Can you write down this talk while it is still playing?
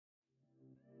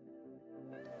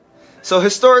So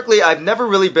historically, I've never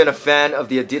really been a fan of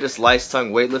the Adidas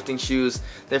Leistung weightlifting shoes.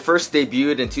 They first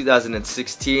debuted in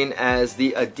 2016 as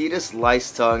the Adidas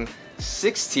Leistung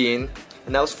 16,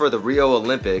 and that was for the Rio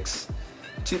Olympics.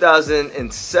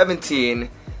 2017,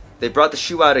 they brought the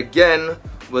shoe out again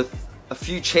with a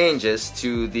few changes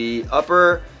to the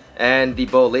upper and the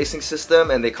boa lacing system,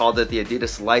 and they called it the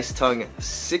Adidas Leistung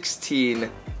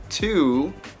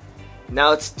 16-2.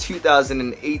 Now it's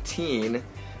 2018.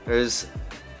 There's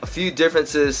a few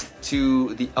differences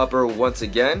to the upper once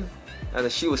again, and the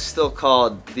shoe is still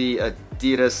called the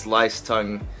Adidas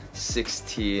Leistung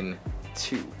 16-2.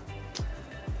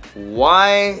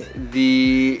 Why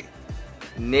the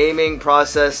naming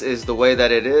process is the way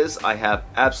that it is, I have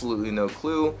absolutely no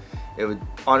clue. It would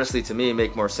honestly, to me,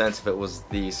 make more sense if it was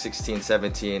the 16,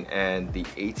 17, and the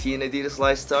 18 Adidas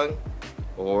Leistung,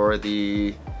 or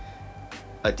the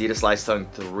Adidas Leistung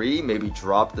 3, maybe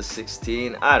drop the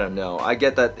 16. I don't know. I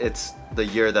get that it's the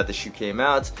year that the shoe came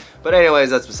out, but anyways,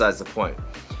 that's besides the point.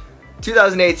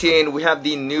 2018, we have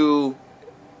the new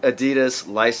Adidas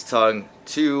Leistung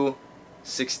 2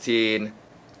 16.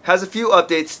 Has a few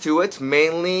updates to it,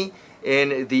 mainly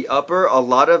in the upper. A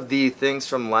lot of the things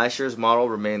from last year's model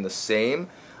remain the same.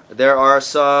 There are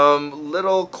some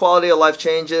little quality of life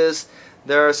changes.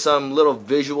 There are some little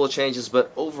visual changes,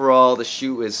 but overall the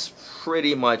shoe is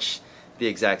pretty much the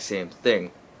exact same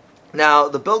thing. Now,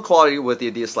 the build quality with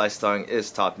the Adidas Leistung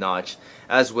is top notch,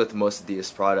 as with most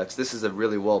Adidas products. This is a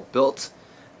really well built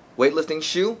weightlifting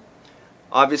shoe.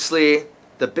 Obviously,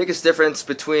 the biggest difference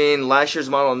between last year's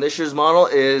model and this year's model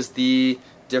is the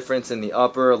difference in the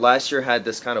upper. Last year had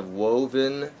this kind of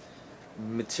woven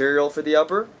material for the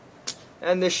upper,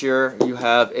 and this year you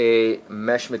have a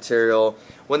mesh material.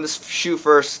 When this shoe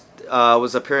first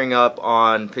was appearing up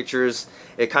on pictures,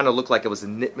 it kind of looked like it was a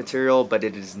knit material, but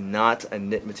it is not a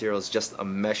knit material. It's just a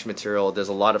mesh material. There's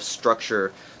a lot of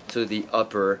structure to the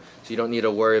upper, so you don't need to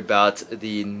worry about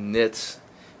the knit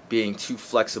being too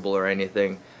flexible or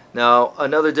anything. Now,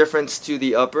 another difference to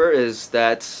the upper is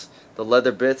that the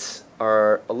leather bits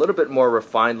are a little bit more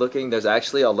refined looking. There's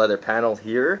actually a leather panel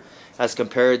here as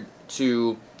compared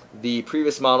to the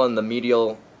previous model in the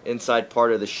medial inside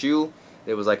part of the shoe.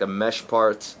 It was like a mesh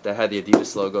part that had the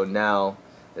Adidas logo. Now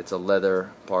it's a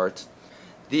leather part.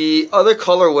 The other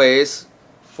colorways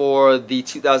for the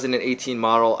 2018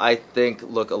 model, I think,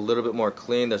 look a little bit more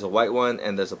clean. There's a white one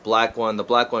and there's a black one. The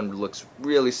black one looks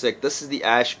really sick. This is the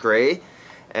ash gray,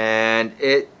 and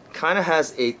it kind of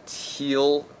has a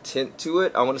teal tint to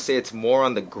it. I want to say it's more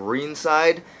on the green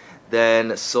side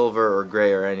than silver or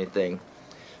gray or anything.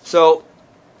 So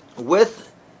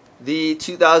with the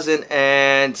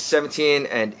 2017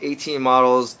 and 18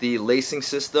 models, the lacing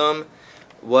system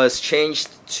was changed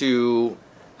to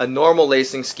a normal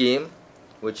lacing scheme,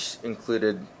 which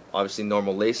included obviously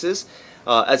normal laces,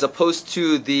 as opposed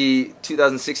to the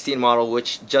 2016 model,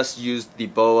 which just used the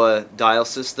BOA dial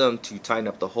system to tighten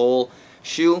up the whole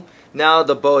shoe. Now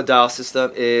the BOA dial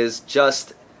system is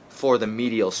just for the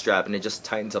medial strap, and it just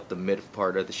tightens up the mid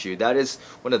part of the shoe. That is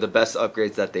one of the best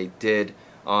upgrades that they did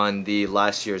on the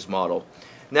last year's model.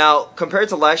 Now, compared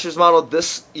to last year's model,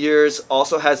 this year's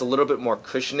also has a little bit more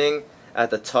cushioning at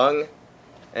the tongue,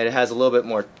 and it has a little bit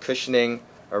more cushioning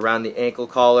around the ankle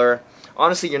collar.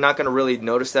 Honestly, you're not going to really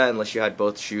notice that unless you had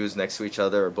both shoes next to each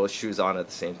other or both shoes on at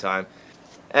the same time.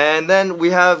 And then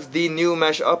we have the new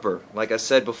mesh upper. Like I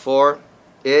said before,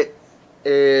 it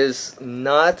is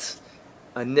not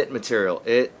a knit material.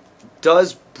 It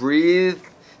does breathe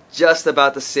just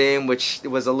about the same, which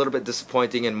was a little bit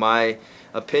disappointing in my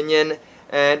opinion.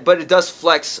 But it does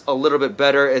flex a little bit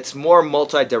better. It's more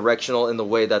multi-directional in the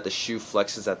way that the shoe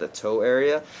flexes at the toe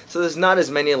area. So there's not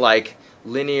as many like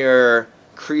linear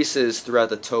creases throughout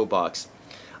the toe box.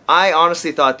 I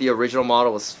honestly thought the original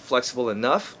model was flexible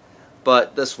enough,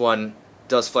 but this one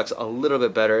does flex a little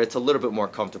bit better. It's a little bit more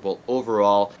comfortable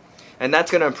overall, and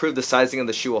that's going to improve the sizing of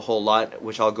the shoe a whole lot,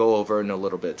 which I'll go over in a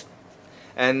little bit.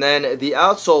 And then the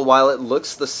outsole, while it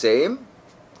looks the same,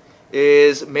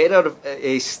 is made out of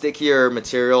a stickier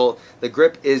material. The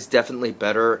grip is definitely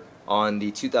better on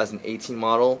the 2018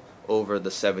 model over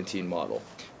the 17 model.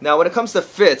 Now, when it comes to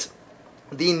fit,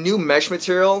 the new mesh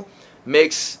material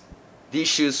makes these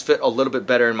shoes fit a little bit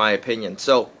better in my opinion.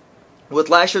 So with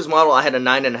last year's model, I had a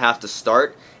 9.5 to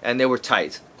start, and they were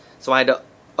tight. So I had to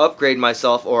upgrade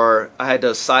myself, or I had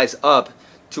to size up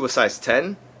to a size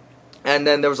 10, and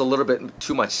then there was a little bit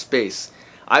too much space.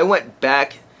 I went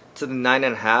back to the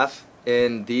 9.5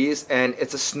 in these, and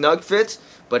it's a snug fit,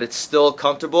 but it's still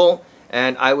comfortable,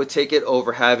 and I would take it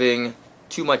over having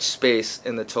too much space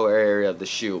in the toe area of the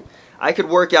shoe. I could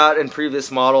work out in previous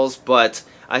models, but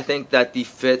I think that the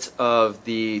fit of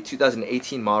the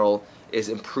 2018 model is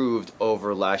improved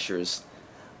over last year's.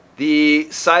 The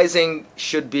sizing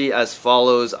should be as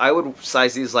follows. I would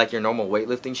size these like your normal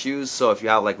weightlifting shoes. So if you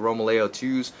have like Romaleo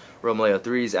 2s, Romaleo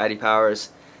 3s, Adi Powers,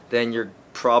 then you're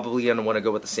probably going to want to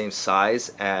go with the same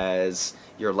size as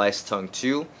your Leistung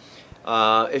 2.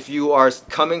 If you are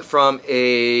coming from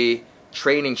a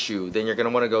training shoe, then you're going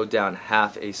to want to go down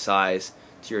half a size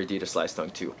to your Adidas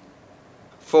Leistung 2.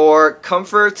 For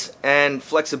comfort and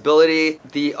flexibility,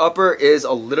 the upper is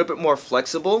a little bit more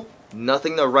flexible.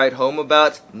 Nothing to write home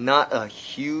about, not a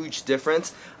huge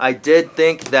difference. I did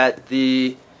think that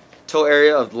the toe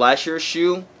area of last year's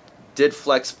shoe did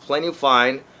flex plenty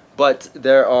fine, but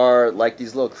there are like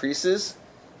these little creases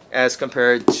as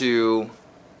compared to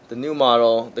the new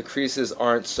model. The creases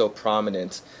aren't so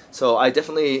prominent. So I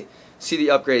definitely see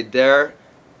the upgrade there.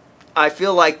 I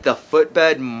feel like the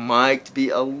footbed might be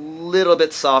a little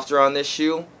bit softer on this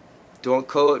shoe. Don't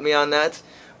quote me on that,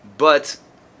 but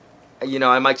you know,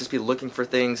 I might just be looking for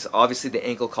things. Obviously the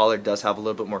ankle collar does have a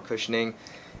little bit more cushioning.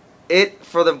 It,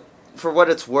 for what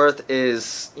it's worth,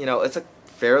 is, you know, it's a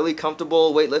fairly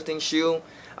comfortable weightlifting shoe.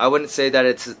 I wouldn't say that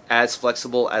it's as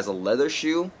flexible as a leather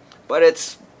shoe, but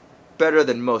it's better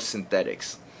than most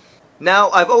synthetics. Now,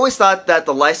 I've always thought that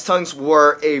the Leistungs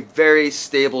were a very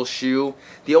stable shoe.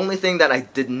 The only thing that I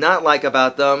did not like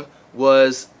about them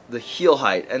was the heel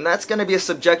height, and that's going to be a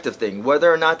subjective thing.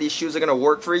 Whether or not these shoes are going to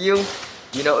work for you,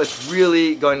 you know, it's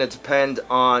really going to depend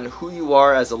on who you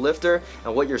are as a lifter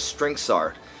and what your strengths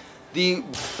are. The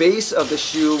base of the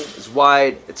shoe is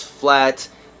wide, it's flat.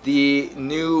 The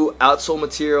new outsole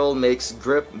material makes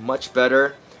grip much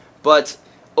better, but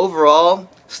overall,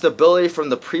 stability from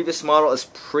the previous model is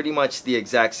pretty much the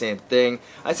exact same thing.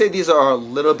 I'd say these are a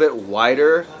little bit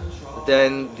wider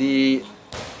than the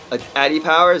Adi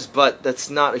Powers, but that's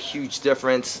not a huge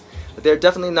difference. They're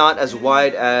definitely not as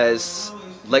wide as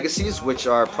Legacies, which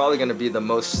are probably going to be the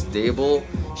most stable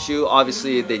shoe.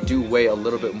 Obviously, they do weigh a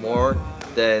little bit more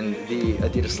than the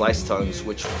Adidas Leistungs,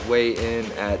 which weigh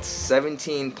in at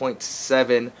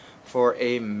 17.7 for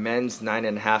a men's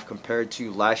 9.5 compared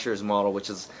to last year's model, which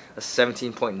is a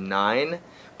 17.9.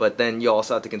 But then you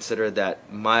also have to consider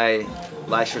that my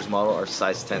last year's model are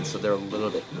size 10, so they're a little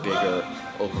bit bigger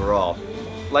overall.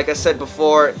 Like I said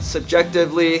before,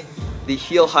 subjectively, the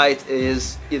heel height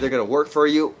is either going to work for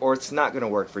you or it's not going to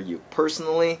work for you.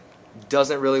 Personally,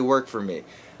 doesn't really work for me.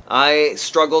 I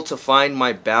struggle to find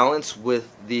my balance with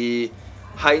the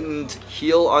heightened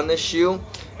heel on this shoe.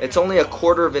 It's only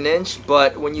 1/4 of an inch,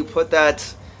 but when you put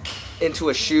that into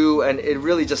a shoe, and it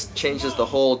really just changes the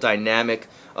whole dynamic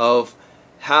of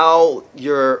how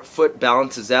your foot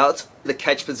balances out. The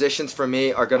catch positions for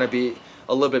me are going to be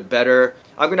a little bit better.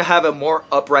 I'm going to have a more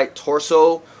upright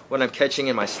torso when I'm catching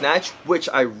in my snatch, which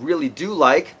I really do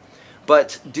like,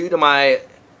 but due to my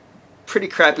pretty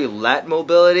crappy lat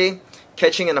mobility,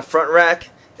 catching in a front rack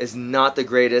is not the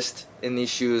greatest in these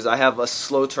shoes. I have a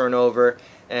slow turnover,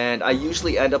 and I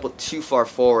usually end up with too far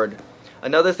forward.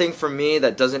 Another thing for me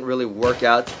that doesn't really work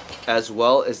out as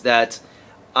well is that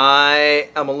I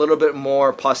am a little bit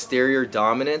more posterior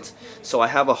dominant, so I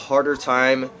have a harder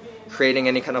time creating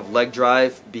any kind of leg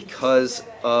drive because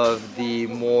of the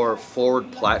more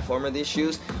forward platform of these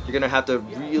shoes. You're going to have to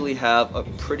really have a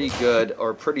pretty good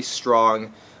or pretty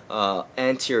strong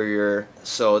anterior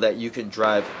so that you can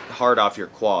drive hard off your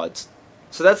quads.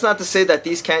 So that's not to say that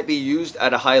these can't be used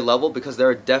at a high level, because there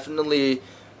are definitely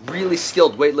really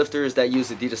skilled weightlifters that use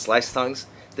Adidas Leistungs.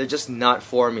 They're just not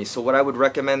for me. So what I would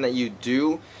recommend that you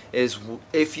do is,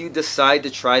 if you decide to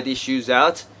try these shoes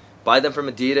out, buy them from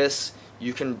Adidas.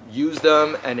 You can use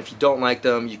them, and if you don't like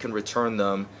them, you can return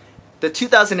them. The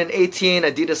 2018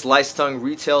 Adidas Leistung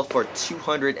retail for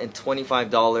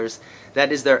 $225.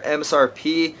 That is their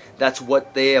MSRP. That's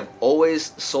what they have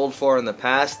always sold for in the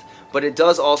past, but it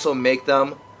does also make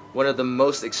them one of the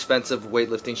most expensive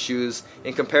weightlifting shoes.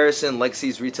 In comparison,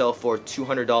 Legacies retail for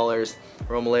 $200,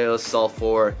 Romaleos sell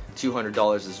for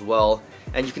 $200 as well,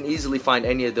 and you can easily find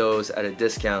any of those at a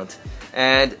discount.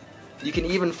 And you can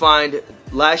even find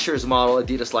last year's model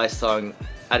Adidas Leistung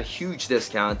at a huge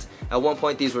discount. At one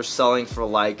point, these were selling for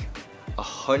like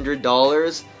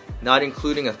 $100, not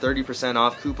including a 30%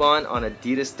 off coupon on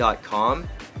adidas.com.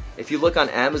 If you look on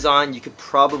Amazon, you could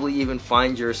probably even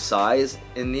find your size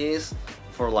in these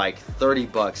for like 30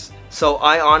 bucks. So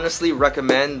I honestly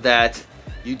recommend that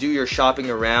you do your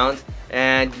shopping around,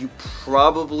 and you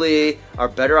probably are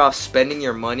better off spending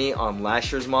your money on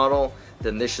last year's model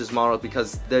than this year's model,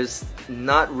 because there's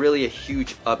not really a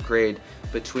huge upgrade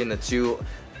between the two.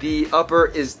 The upper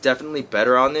is definitely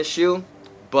better on this shoe,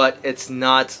 but it's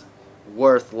not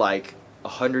worth like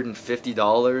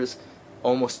 $150,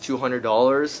 almost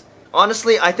 $200.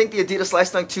 Honestly, I think the Adidas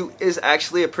Leistung 2 is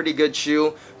actually a pretty good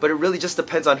shoe, but it really just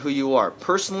depends on who you are.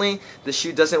 Personally, the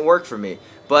shoe doesn't work for me,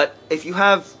 but if you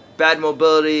have bad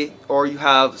mobility or you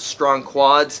have strong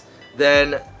quads,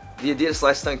 then the Adidas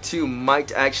Leistung 2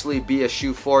 might actually be a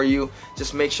shoe for you.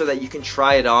 Just make sure that you can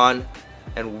try it on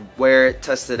and wear it,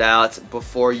 test it out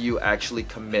before you actually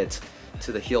commit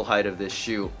to the heel height of this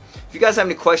shoe. If you guys have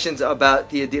any questions about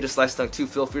the Adidas Leistung 2,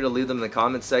 feel free to leave them in the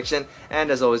comments section.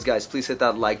 And as always, guys, please hit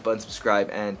that like button, subscribe,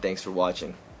 and thanks for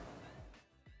watching.